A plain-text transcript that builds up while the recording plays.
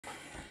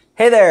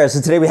Hey there, so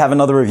today we have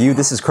another review.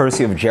 This is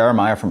courtesy of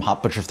Jeremiah from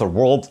Hop Butcher of the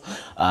World.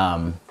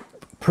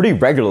 Pretty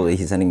regularly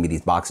he's sending me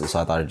these boxes, so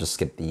I thought I'd just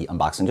skip the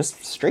unboxing,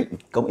 just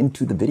straight go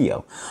into the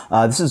video.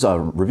 This is a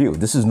review.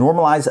 This is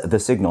Normalize the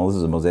Signal. This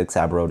is a Mosaic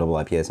Sabro double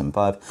IPA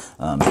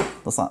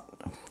 7.5. Let's not,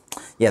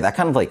 yeah, that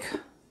kind of like,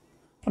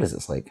 what is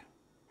this like?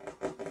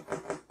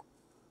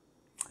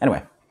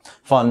 Anyway,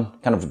 fun,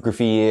 kind of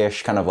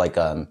graffiti-ish, kind of like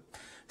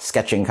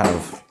sketching kind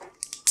of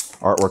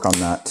artwork on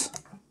that.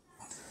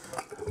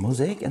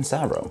 Mosaic and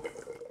Sabro.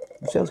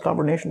 Let's see how this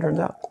combination turns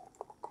out.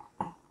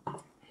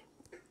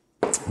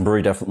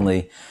 Brewery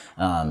definitely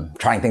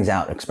trying things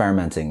out,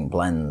 experimenting,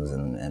 blends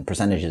and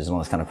percentages and all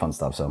this kind of fun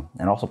stuff. So,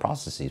 and also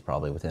processes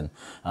probably within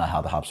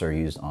how the hops are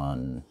used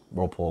on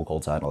whirlpool,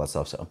 cold side, all that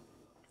stuff. So,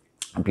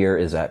 beer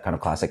is that kind of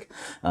classic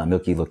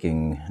milky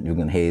looking New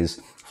England haze,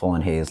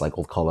 full-on haze, like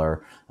old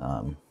color,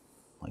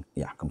 like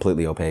yeah,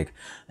 completely opaque,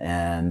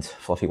 and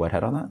fluffy white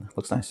head on that.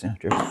 Looks nice. Yeah,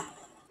 cheers.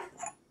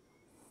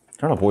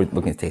 I don't avoid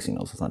looking at tasting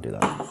notes. Let's not do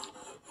that.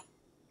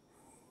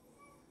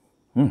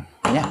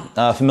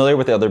 Yeah, familiar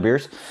with the other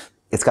beers.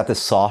 It's got this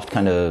soft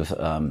kind of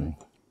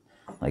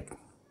like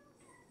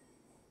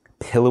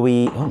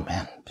pillowy. Oh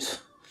man,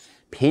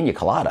 pina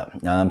colada.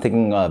 I'm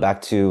thinking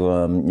back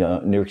to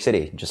New York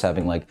City, just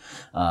having like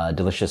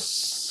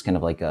delicious kind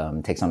of like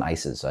takes on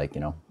ices. Like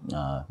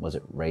was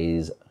it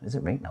Ray's? Is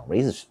it Ray? No,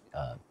 Ray's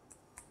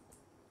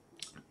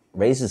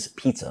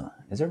Pizza.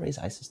 Is there Ray's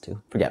ices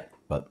too? Forget,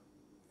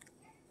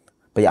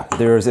 But yeah,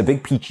 there's a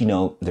big peachy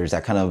note. There's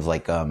that kind of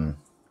like,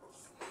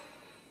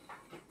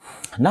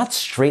 not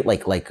straight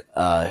like,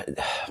 what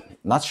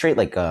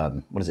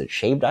is it,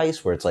 shaved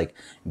ice, where it's like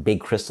big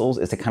crystals.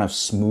 It's a kind of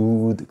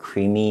smooth,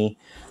 creamy,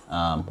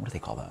 what do they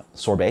call that?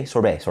 Sorbet,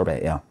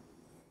 yeah.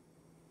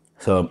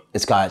 So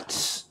it's got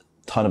a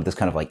ton of this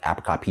kind of like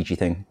apricot peachy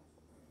thing.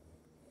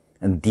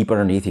 And deep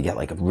underneath, you get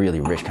like a really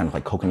rich kind of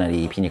like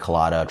coconutty, pina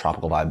colada,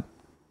 tropical vibe.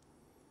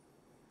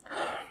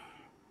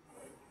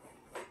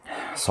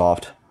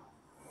 Soft.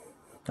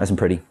 Nice and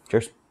pretty.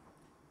 Cheers.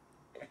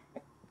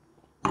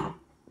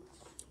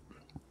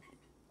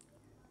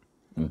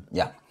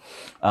 Yeah.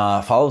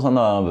 Follows on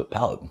the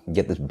palate. You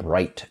get this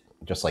bright,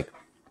 just like,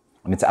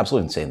 I mean, it's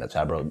absolutely insane that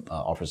Sabro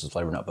offers this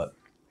flavor note, but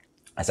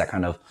it's that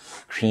kind of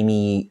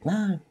creamy,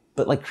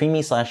 but like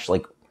creamy slash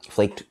like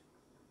flaked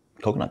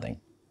coconut thing.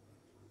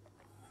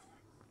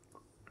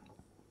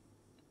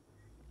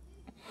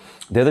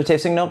 The other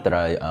tasting note that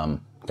I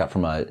got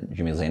from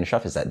Jimmy Lezana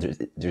Chef is that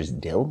there's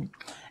dill.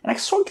 And I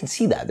sort of can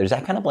see that. There's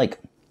that kind of like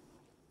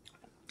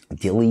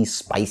dilly,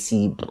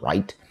 spicy,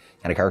 bright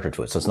kind of character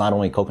to it. So it's not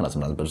only coconut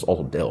sometimes, but it's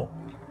also dill.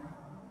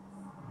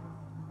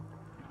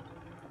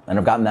 And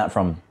I've gotten that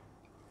from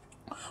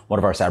one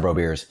of our Sabro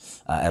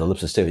beers at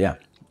Ellipsis too, yeah.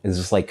 It's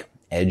just like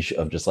edge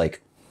of just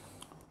like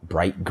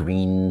bright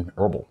green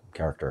herbal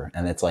character.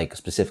 And it's like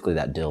specifically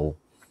that dill,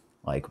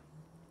 like,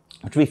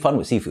 which would be fun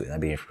with seafood. That'd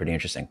be pretty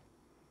interesting.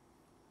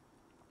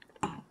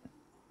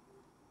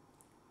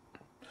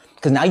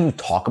 Because now you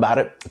talk about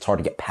it, it's hard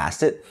to get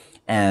past it.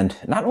 And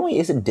not only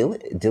is it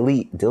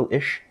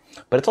dill-ish,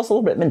 but it's also a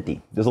little bit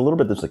minty. There's a little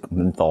bit of this like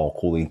menthol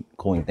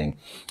cooling thing,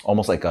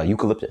 almost like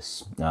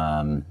eucalyptus.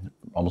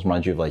 Almost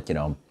reminds you of like,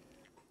 a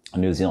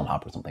New Zealand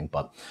hop or something,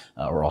 but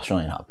or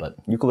Australian hop,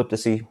 but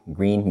eucalyptusy,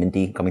 green,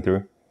 minty coming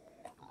through.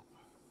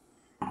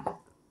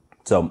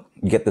 So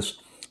you get this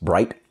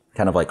bright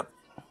kind of like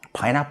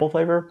pineapple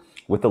flavor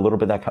with a little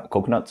bit of that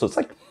coconut. So it's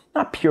like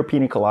not pure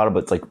pina colada,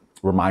 but it's like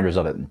reminders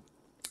of it.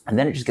 And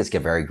then it just gets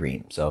very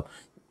green. So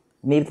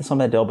maybe there's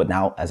some of that dill, but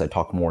now as I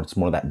talk more, it's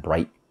more of that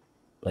bright,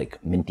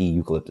 like minty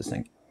eucalyptus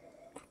thing.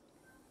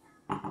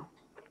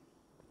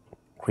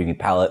 Creamy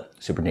palate,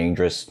 super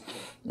dangerous.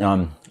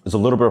 There's a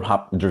little bit of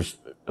hop, there's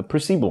a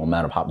perceivable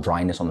amount of hop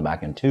dryness on the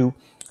back end too.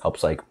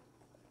 Helps like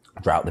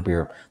draw out the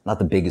beer. Not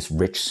the biggest,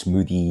 rich,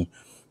 smoothie,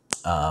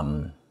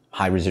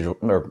 high residual,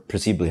 or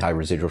perceivably high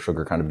residual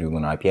sugar kind of New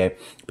England IPA,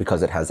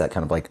 because it has that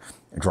kind of like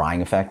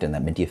drying effect and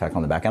that minty effect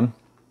on the back end.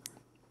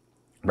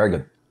 Very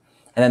good.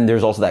 And then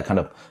there's also that kind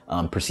of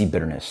perceived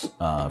bitterness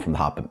from the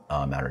hop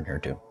matter in here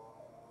too.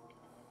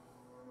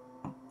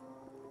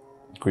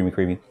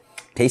 Creamy.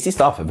 Tasty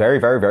stuff. Very,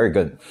 very, very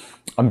good.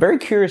 I'm very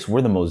curious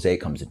where the mosaic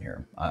comes in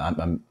here.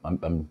 I'm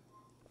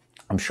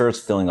sure it's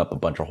filling up a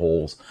bunch of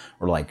holes,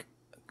 or like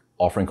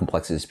offering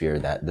complexity to this beer,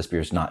 that this beer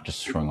is not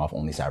just showing off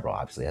only Sabro.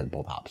 Obviously it has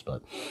both hops,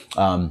 but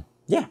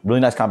yeah, really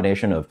nice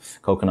combination of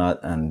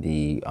coconut and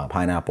the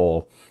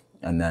pineapple,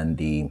 and then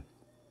the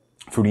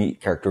fruity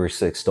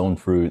characteristic stone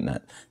fruit and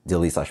that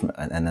dilly slash,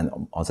 and then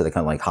also the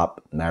kind of like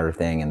hop matter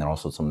thing, and then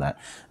also some of that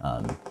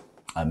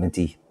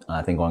minty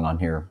thing going on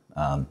here.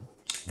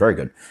 Very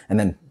good. And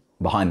then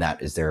behind that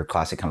is their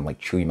classic kind of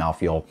like chewy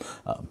mouthfeel.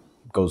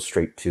 Goes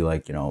straight to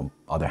like,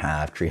 other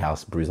half,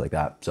 treehouse brews like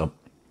that. So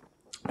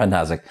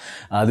fantastic.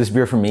 This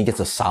beer for me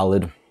gets a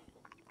solid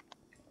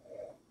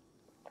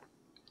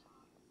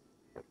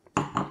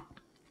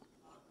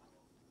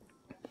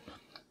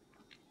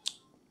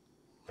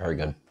very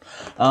good.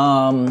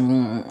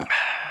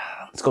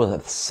 Let's go with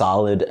a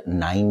solid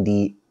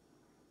 97,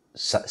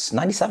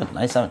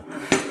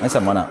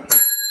 why not?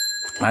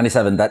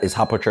 97, that is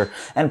Hot Butcher.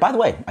 And by the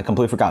way, I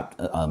completely forgot.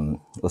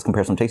 Let's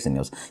compare some tasting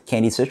notes.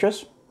 Candied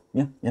citrus.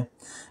 Yeah, yeah.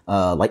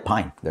 Light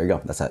pine. There you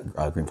go. That's that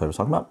green flavor I was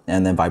talking about.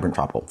 And then vibrant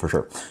tropical, for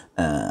sure.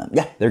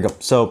 Yeah, there you go.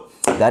 So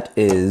that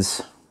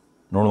is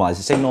Normalize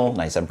the Signal.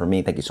 97 for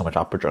me. Thank you so much,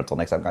 Hot Butcher. Until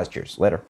next time, guys. Cheers. Later.